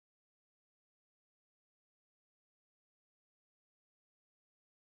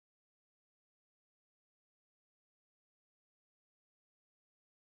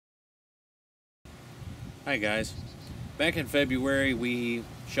Hi guys. Back in February we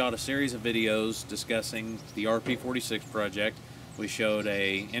shot a series of videos discussing the RP46 project. We showed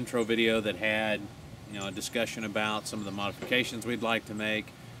a intro video that had a discussion about some of the modifications we'd like to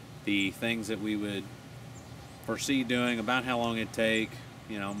make, the things that we would foresee doing, about how long it'd take,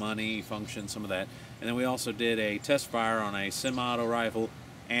 money, function, some of that. And then we also did a test fire on a semi-auto rifle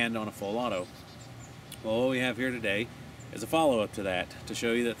and on a full auto. Well, what we have here today is a follow-up to that, to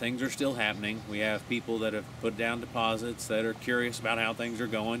show you that things are still happening. We have people that have put down deposits that are curious about how things are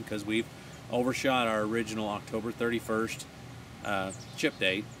going, because we've overshot our original October 31st ship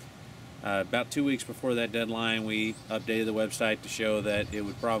date. About 2 weeks before that deadline, we updated the website to show that it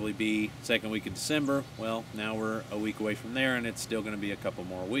would probably be second week of December. Well, now we're a week away from there, and it's still going to be a couple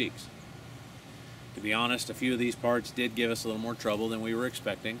more weeks. To be honest, a few of these parts did give us a little more trouble than we were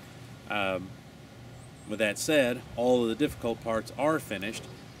expecting. With that said, all of the difficult parts are finished,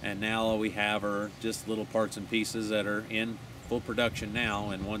 and now all we have are just little parts and pieces that are in full production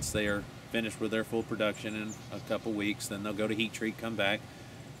now, and once they are finished with their full production in a couple weeks, then they'll go to heat treat, come back,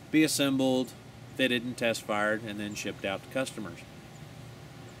 be assembled, fitted and test fired, and then shipped out to customers.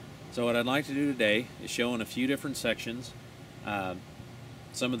 So what I'd like to do today is show in a few different sections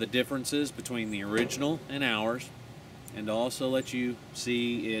some of the differences between the original and ours, and also let you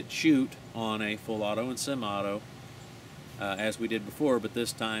see it shoot on a full auto and semi-auto as we did before, but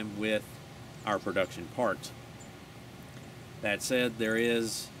this time with our production parts. That said, there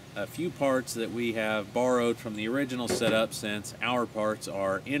is a few parts that we have borrowed from the original setup, since our parts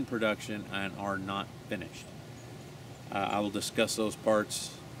are in production and are not finished. I will discuss those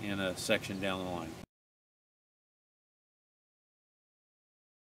parts in a section down the line.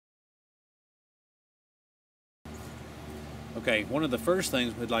 Okay, one of the first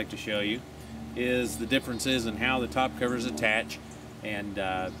things we'd like to show you is the differences in how the top covers attach, and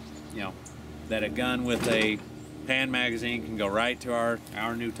that a gun with a pan magazine can go right to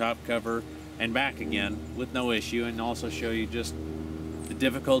our new top cover and back again with no issue, and also show you just the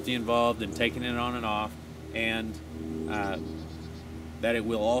difficulty involved in taking it on and off, and that it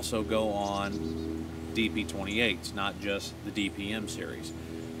will also go on DP28s, not just the DPM series.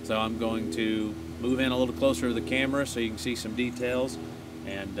 So I'm going to move in a little closer to the camera so you can see some details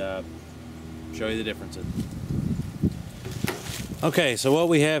and show you the differences. Okay, so what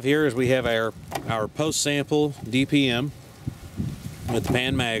we have here is we have our post-sample DPM with the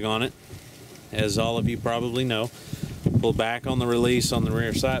pan mag on it, as all of you probably know. Pull back on the release on the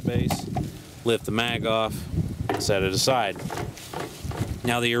rear sight base, lift the mag off, set it aside.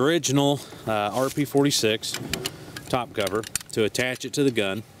 Now the original RP46 top cover, to attach it to the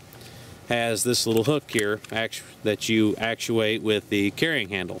gun, has this little hook here that you actuate with the carrying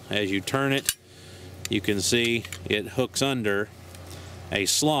handle. As you turn it, you can see it hooks under a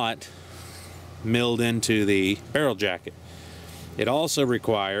slot milled into the barrel jacket. It also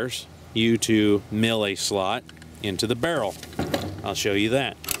requires you to mill a slot into the barrel. I'll show you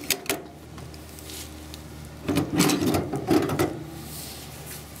that.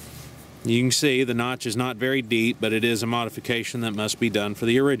 You can see the notch is not very deep, but it is a modification that must be done for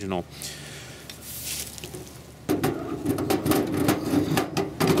the original.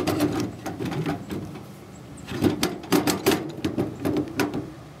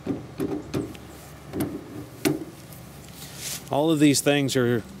 All of these things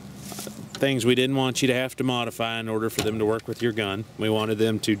are things we didn't want you to have to modify in order for them to work with your gun. We wanted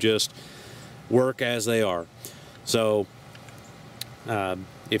them to just work as they are. So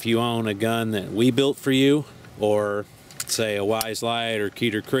if you own a gun that we built for you, or say a Wise Light or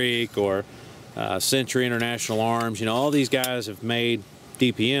Keter Creek or Century International Arms, all these guys have made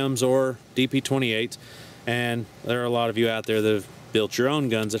DPMs or DP28s, and there are a lot of you out there that have built your own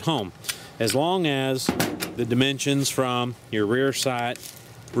guns at home. As long as the dimensions from your rear sight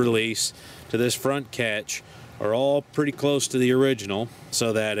release to this front catch are all pretty close to the original,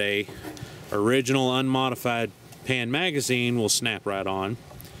 so that a original unmodified pan magazine will snap right on,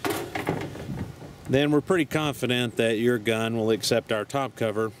 then we're pretty confident that your gun will accept our top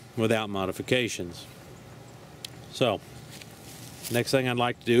cover without modifications. So next thing I'd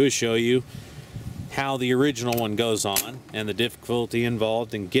like to do is show you how the original one goes on and the difficulty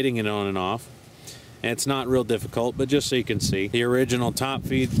involved in getting it on and off. And it's not real difficult, but just so you can see, the original top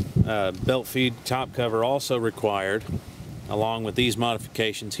feed, belt feed top cover also required, along with these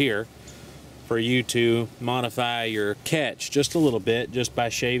modifications here, for you to modify your catch just a little bit, just by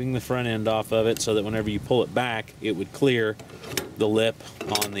shaving the front end off of it, so that whenever you pull it back, it would clear the lip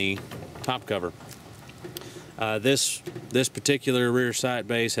on the top cover. This particular rear sight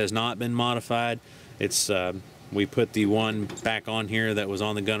base has not been modified. It's We put the one back on here that was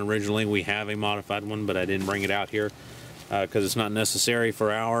on the gun originally. We have a modified one, but I didn't bring it out here because it's not necessary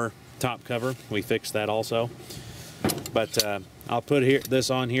for our top cover. We fixed that also. But I'll put this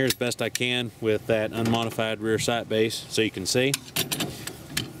on here as best I can with that unmodified rear sight base so you can see.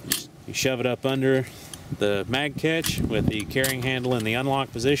 You shove it up under the mag catch with the carrying handle in the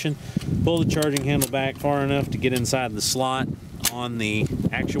unlock position. Pull the charging handle back far enough to get inside the slot on the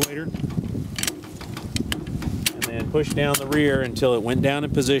actuator. And then push down the rear until it went down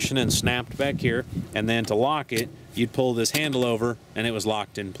in position and snapped back here. And then to lock it, you'd pull this handle over and it was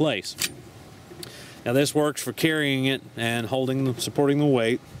locked in place. Now this works for carrying it and supporting the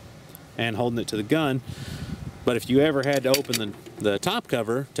weight and holding it to the gun. But if you ever had to open the top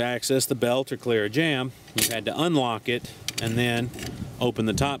cover to access the belt or clear a jam, you had to unlock it and then open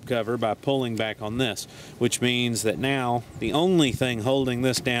the top cover by pulling back on this, which means that now the only thing holding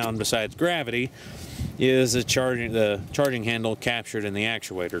this down besides gravity is the charging handle captured in the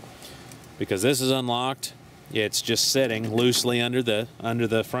actuator. Because this is unlocked, it's just sitting loosely under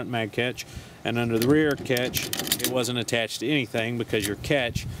the front mag catch, and under the rear catch it wasn't attached to anything because your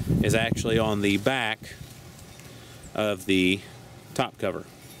catch is actually on the back of the top cover,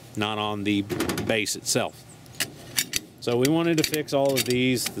 not on the base itself. So we wanted to fix all of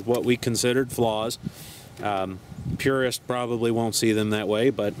these, what we considered flaws. Purists probably won't see them that way,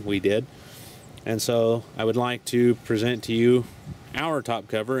 but we did. And so I would like to present to you our top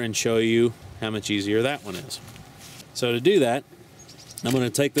cover and show you how much easier that one is. So to do that, I'm going to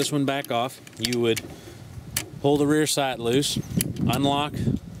take this one back off. You would pull the rear sight loose, unlock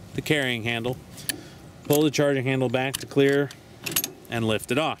the carrying handle, pull the charging handle back to clear, and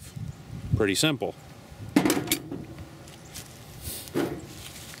lift it off. Pretty simple.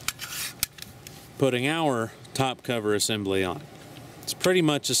 Putting our top cover assembly on. It's pretty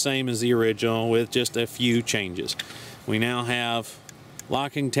much the same as the original with just a few changes. We now have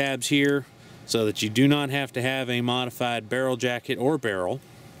locking tabs here so that you do not have to have a modified barrel jacket or barrel.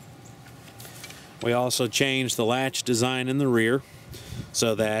 We also changed the latch design in the rear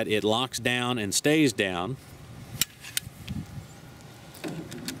so that it locks down and stays down.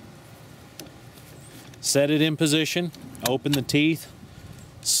 Set it in position, open the teeth,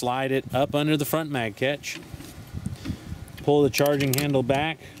 slide it up under the front mag catch, pull the charging handle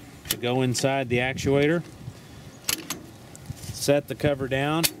back to go inside the actuator, set the cover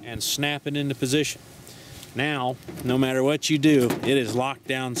down and snap it into position. Now, no matter what you do, it is locked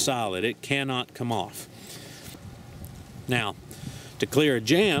down solid. It cannot come off. Now, to clear a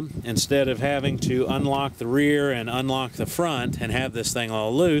jam, instead of having to unlock the rear and unlock the front and have this thing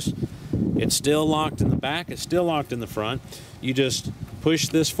all loose, it's still locked in the back, it's still locked in the front. You just push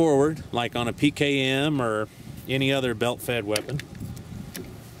this forward like on a PKM or any other belt-fed weapon,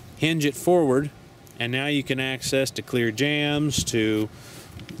 hinge it forward, and now you can access to clear jams, to,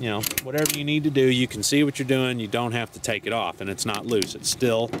 you know, whatever you need to do. You can see what you're doing. You don't have to take it off, and it's not loose. It's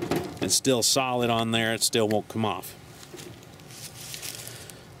still solid on there. It still won't come off.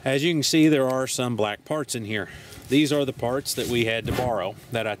 As you can see, there are some black parts in here. These are the parts that we had to borrow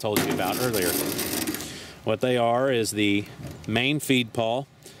that I told you about earlier. What they are is the main feed pawl,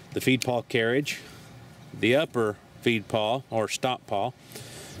 the feed pawl carriage, the upper feed pawl or stop pawl,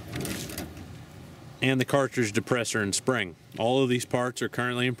 and the cartridge depressor and spring. All of these parts are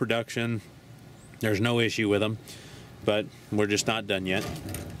currently in production. There's no issue with them, but we're just not done yet.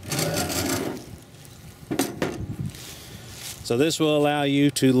 So this will allow you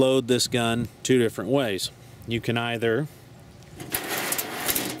to load this gun two different ways. You can either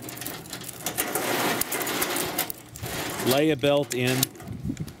lay a belt in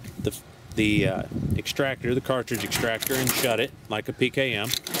the extractor, the cartridge extractor, and shut it like a PKM.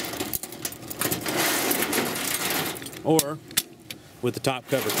 Or with the top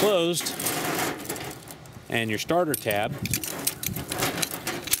cover closed and your starter tab,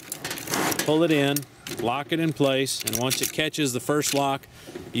 pull it in, lock it in place, and once it catches the first lock,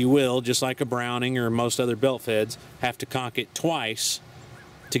 you will, just like a Browning or most other belt feds, have to cock it twice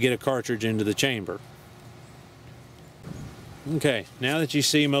to get a cartridge into the chamber. Okay, now that you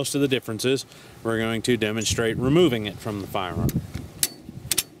see most of the differences, we're going to demonstrate removing it from the firearm.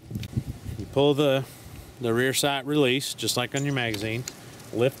 You pull the rear sight release, just like on your magazine,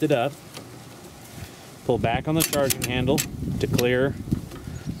 lift it up, pull back on the charging handle to clear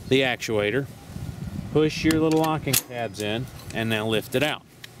the actuator, push your little locking tabs in, and now lift it out.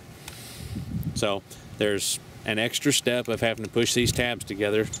 So there's an extra step of having to push these tabs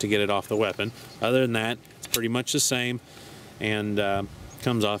together to get it off the weapon. Other than that, it's pretty much the same and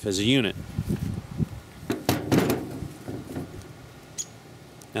comes off as a unit.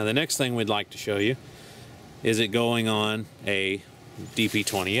 Now the next thing we'd like to show you is it going on a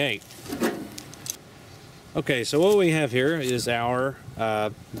DP28. Okay, so what we have here is our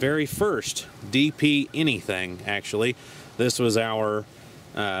very first DP anything, actually. This was our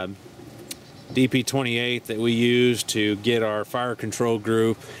DP28 that we used to get our fire control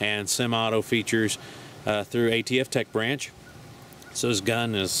group and semi-auto features through ATF Tech Branch. So this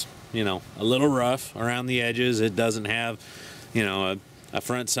gun is, you know, a little rough around the edges. It doesn't have, you know, a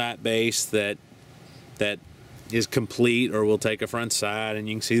front sight base that is complete or will take a front sight, and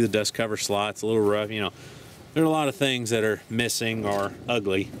you can see the dust cover slots a little rough. You know, there are a lot of things that are missing or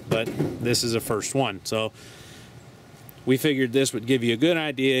ugly, but this is a first one. So we figured this would give you a good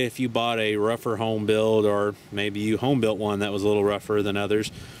idea if you bought a rougher home build, or maybe you home built one that was a little rougher than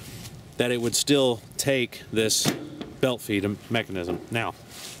others, that it would still take this belt feed mechanism. Now,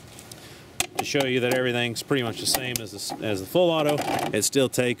 to show you that everything's pretty much the same as the full auto, it still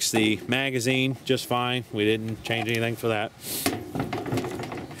takes the magazine just fine. We didn't change anything for that.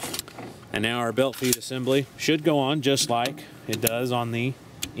 And now our belt feed assembly should go on just like it does on the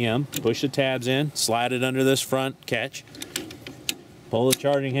M. Push the tabs in, slide it under this front catch, pull the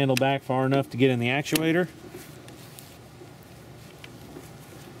charging handle back far enough to get in the actuator,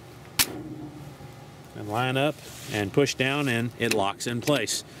 and line up and push down, and it locks in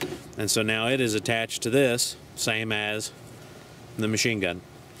place. And so now it is attached to this, same as the machine gun.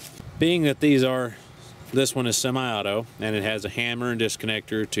 Being that this one is semi-auto, and it has a hammer and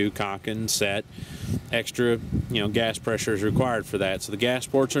disconnector to cock and set. Extra, you know, gas pressure is required for that. So the gas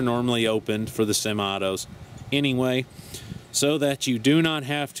ports are normally opened for the semi-autos anyway, so that you do not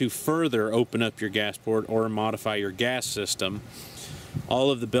have to further open up your gas port or modify your gas system.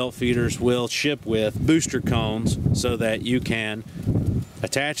 All of the belt feeders will ship with booster cones so that you can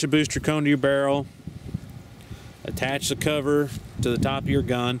attach the booster cone to your barrel, attach the cover to the top of your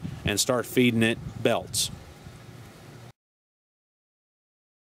gun, and start feeding it belts.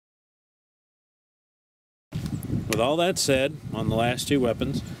 With all that said, on the last two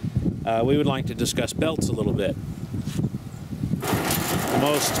weapons, we would like to discuss belts a little bit. The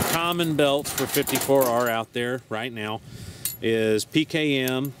most common belts for 54R out there right now is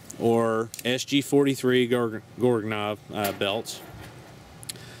PKM or SG43 Gorgonov belts.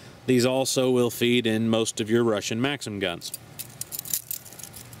 These also will feed in most of your Russian Maxim guns.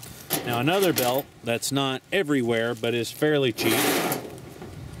 Now, another belt that's not everywhere but is fairly cheap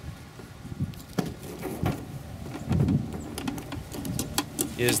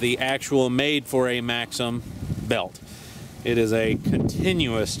is the actual made for a Maxim belt. It is a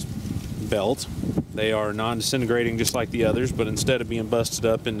continuous belt. They are non-disintegrating just like the others, but instead of being busted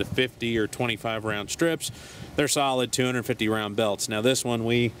up into 50 or 25 round strips, they're solid 250 round belts. Now this one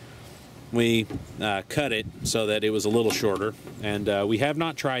we cut it so that it was a little shorter, and we have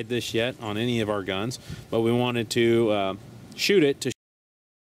not tried this yet on any of our guns, but we wanted to shoot it to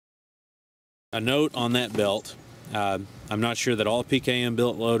a note on that belt. I'm not sure that all PKM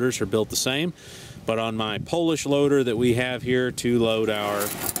built loaders are built the same, but on my Polish loader that we have here to load our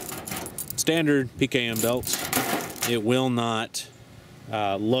standard PKM belts, it will not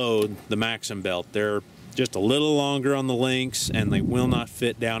load the Maxim belt. They're just a little longer on the links, and they will not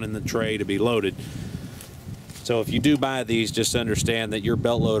fit down in the tray to be loaded. So if you do buy these, just understand that your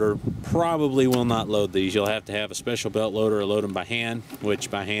belt loader probably will not load these. You'll have to have a special belt loader or load them by hand,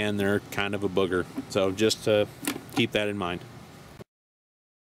 which by hand they're kind of a booger. So just keep that in mind.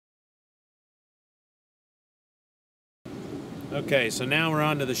 Okay, so now we're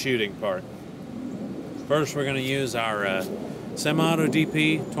on to the shooting part. First, we're going to use our semi-auto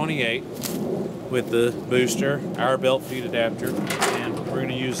DP28 with the booster, our belt feed adapter, and we're going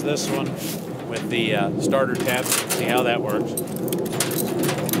to use this one with the starter tab. See how that works.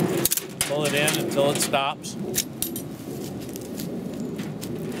 Pull it in until it stops.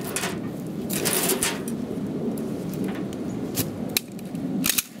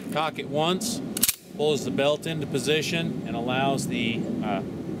 Cock it once, pulls the belt into position, and allows the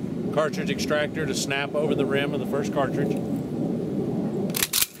cartridge extractor to snap over the rim of the first cartridge.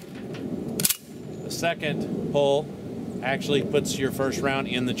 The second pull actually puts your first round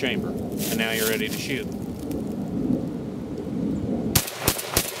in the chamber, and now you're ready to shoot.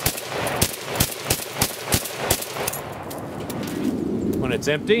 When it's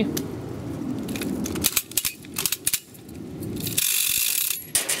empty,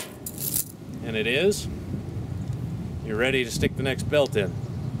 and it is, you're ready to stick the next belt in.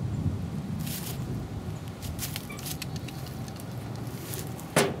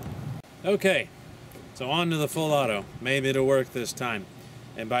 Okay, so on to the full auto. Maybe it'll work this time.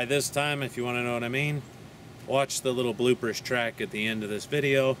 And by this time, if you want to know what I mean, watch the little bloopers track at the end of this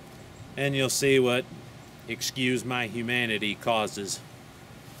video, and you'll see what excuse my humanity causes.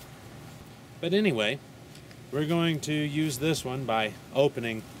 But anyway, we're going to use this one by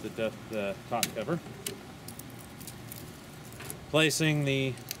opening the top cover, placing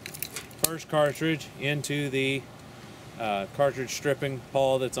the first cartridge into the cartridge stripping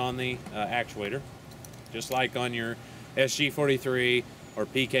pawl that's on the actuator, just like on your SG43 or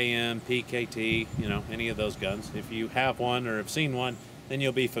PKM, PKT, you know, any of those guns. If you have one or have seen one, then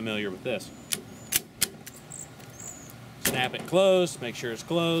you'll be familiar with this. Snap it closed, make sure it's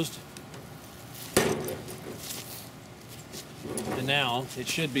closed. And now it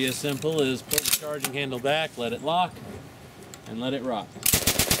should be as simple as pull the charging handle back, let it lock, and let it rock.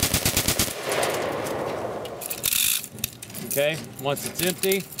 Okay, once it's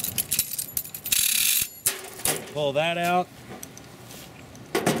empty, pull that out,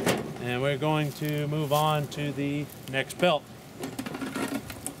 and we're going to move on to the next belt.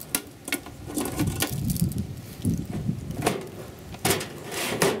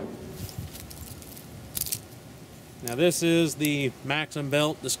 Now this is the Maxim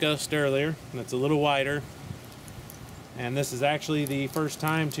belt discussed earlier, and it's a little wider. And this is actually the first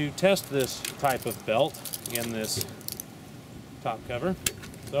time to test this type of belt in this top cover.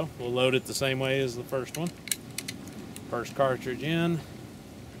 So we'll load it the same way as the first one. First cartridge in.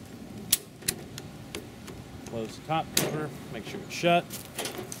 Close the top cover, make sure it's shut.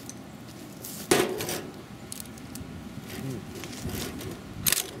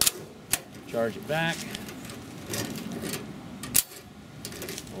 Charge it back.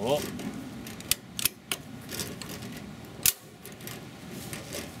 Oh.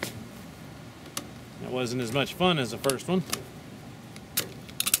 That wasn't as much fun as the first one.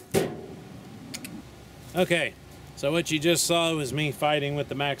 Okay, so what you just saw was me fighting with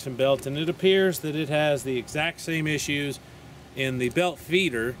the Maxim belt, and it appears that it has the exact same issues in the belt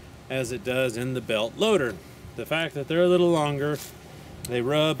feeder as it does in the belt loader. The fact that they're a little longer, they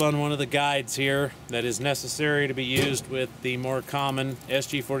rub on one of the guides here that is necessary to be used with the more common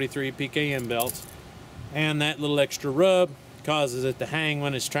SG43 PKM belts, and that little extra rub causes it to hang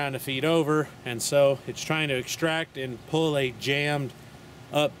when it's trying to feed over, and so it's trying to extract and pull a jammed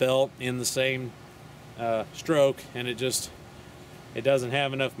up belt in the same stroke, and it doesn't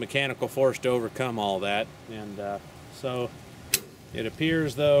have enough mechanical force to overcome all that. And so it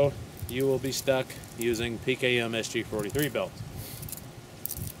appears though you will be stuck using PKM SG43 belts.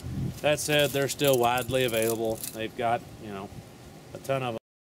 That said, they're still widely available. They've got, you know, a ton of them.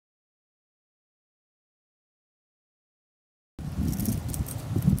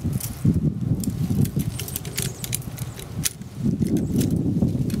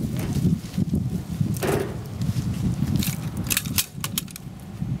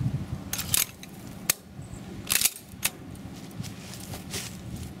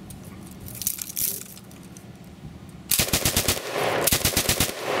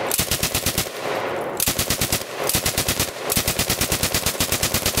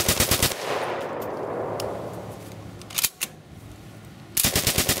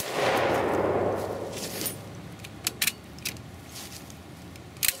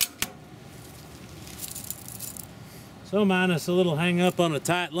 So minus a little hang up on a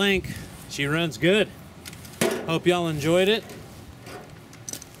tight link, she runs good. Hope y'all enjoyed it.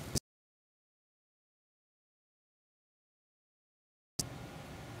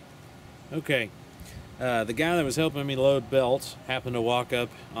 Okay, the guy that was helping me load belts happened to walk up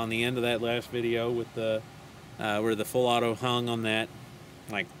on the end of that last video with the where the full auto hung on that,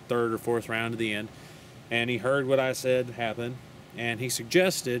 like third or fourth round to the end, and he heard what I said happened, and he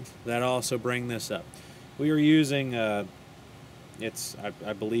suggested that I also bring this up. We are using, I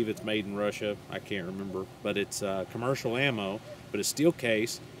believe it's made in Russia, I can't remember, but it's commercial ammo, but it's steel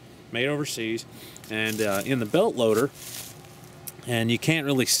case, made overseas, and in the belt loader, and you can't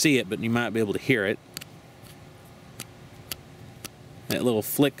really see it, but you might be able to hear it. That little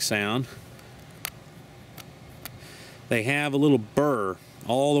flick sound. They have a little burr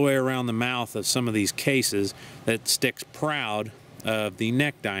all the way around the mouth of some of these cases that sticks proud of the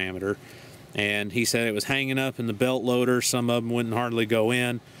neck diameter. And he said it was hanging up in the belt loader. Some of them wouldn't hardly go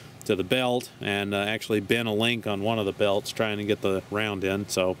in to the belt, and actually bent a link on one of the belts trying to get the round in.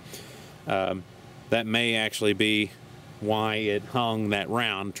 So that may actually be why it hung that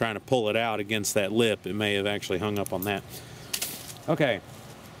round, trying to pull it out against that lip. It may have actually hung up on that. Okay.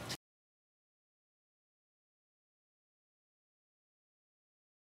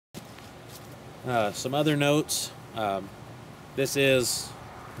 Some other notes. This is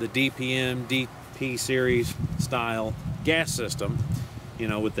the DPM DP series style gas system, you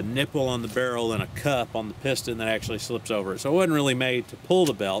know, with the nipple on the barrel and a cup on the piston that actually slips over it. So it wasn't really made to pull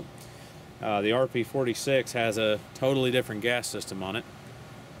the belt. The RP46 has a totally different gas system on it.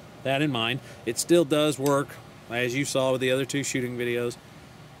 That in mind, it still does work, as you saw with the other two shooting videos.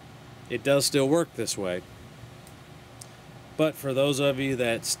 It does still work this way. But for those of you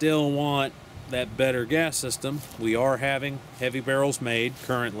that still want that better gas system, we are having heavy barrels made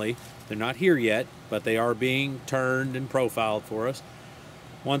currently. They're not here yet, but they are being turned and profiled for us.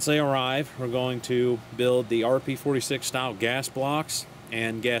 Once they arrive, we're going to build the RP46 style gas blocks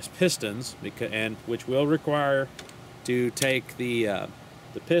and gas pistons, which will require to take the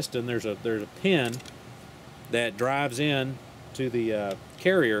piston. There's a pin that drives in to the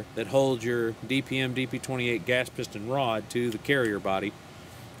carrier that holds your DPM DP28 gas piston rod to the carrier body,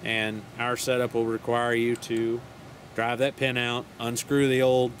 and our setup will require you to drive that pin out, unscrew the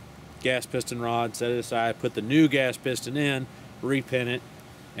old gas piston rod, set it aside, put the new gas piston in, repin it,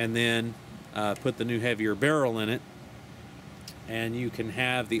 and then put the new heavier barrel in it, and you can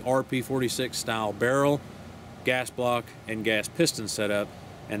have the RP46 style barrel, gas block, and gas piston setup.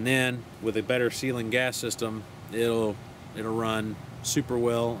 And then with a better sealing gas system, it'll run super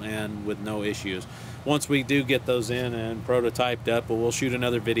well and with no issues. Once we do get those in and prototyped up, we'll shoot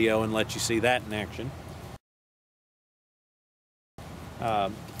another video and let you see that in action.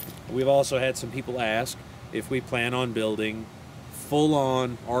 We've also had some people ask if we plan on building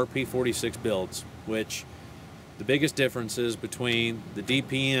full-on RP46 builds, which the biggest differences between the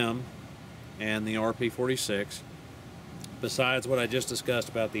DPM and the RP46, besides what I just discussed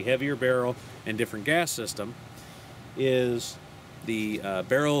about the heavier barrel and different gas system, is the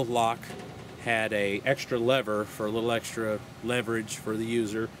barrel lock had a extra lever for a little extra leverage for the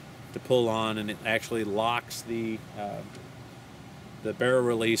user to pull on, and it actually locks the barrel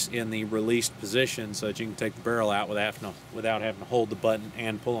release in the released position so that you can take the barrel out without having to hold the button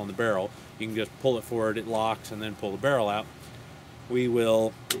and pull on the barrel. You can just pull it forward, it locks, and then pull the barrel out. We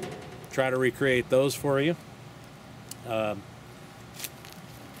will try to recreate those for you. The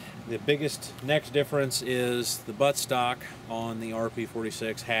biggest next difference is the buttstock on the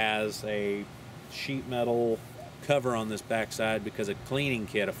RP46 has a sheet metal cover on this backside because a cleaning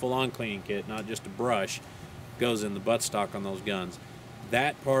kit, a full-on cleaning kit, not just a brush, goes in the buttstock on those guns.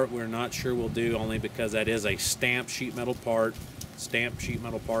 That part we're not sure we'll do, only because that is a stamped sheet metal part. Stamped sheet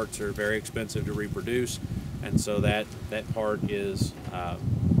metal parts are very expensive to reproduce, and so that part is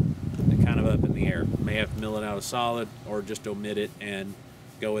kind of up in the air. You may have to mill it out of solid or just omit it and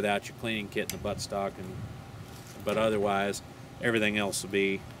go without your cleaning kit and the buttstock, but otherwise everything else will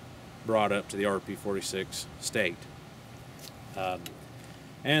be brought up to the RP46 state.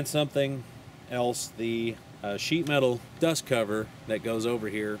 And something else, the sheet metal dust cover that goes over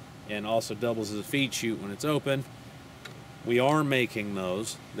here and also doubles as a feed chute when it's open. We are making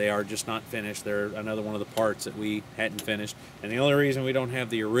those. They are just not finished. They're another one of the parts that we hadn't finished. And the only reason we don't have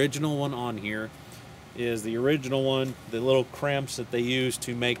the original one on here is the original one, the little crimps that they use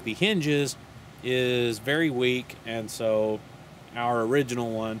to make the hinges, is very weak, and so our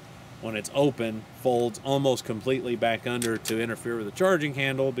original one, when it's open, folds almost completely back under to interfere with the charging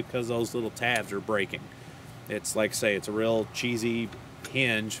handle because those little tabs are breaking. It's like I say, it's a real cheesy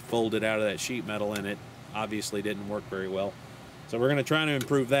hinge folded out of that sheet metal, and it obviously didn't work very well. So we're going to try to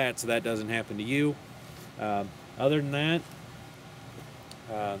improve that so that doesn't happen to you. Other than that,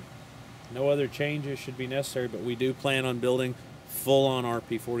 no other changes should be necessary, but we do plan on building full-on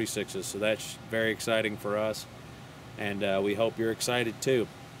RP46s, so that's very exciting for us, and we hope you're excited too.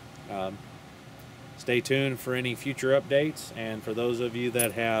 Stay tuned for any future updates, and for those of you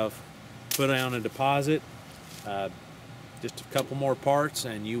that have put down a deposit, just a couple more parts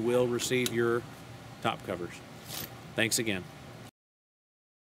and you will receive your top covers. Thanks again.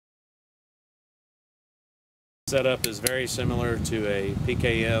 Setup is very similar to a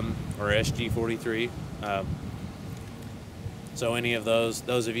PKM or SG43. So any of those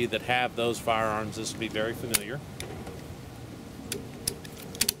of you that have those firearms, this will be very familiar.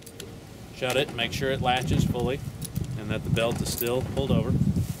 Shut it, make sure it latches fully and that the belt is still pulled over.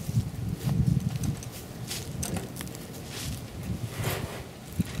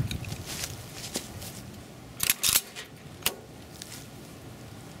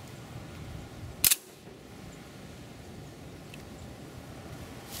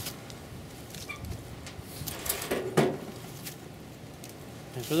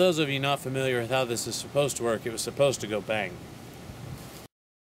 And for those of you not familiar with how this is supposed to work, it was supposed to go bang.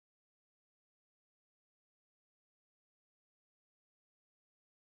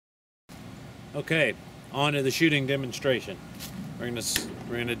 Okay, on to the shooting demonstration. We're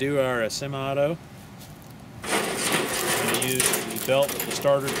gonna do our semi-auto. I'm gonna use the belt with the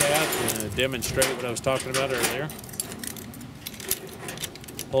starter tab to demonstrate what I was talking about earlier.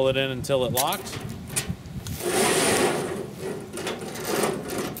 Pull it in until it locks.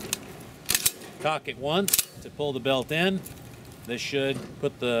 Cock it once to pull the belt in. This should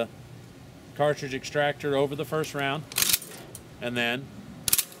put the cartridge extractor over the first round, and then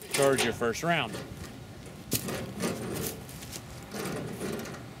charge your first round.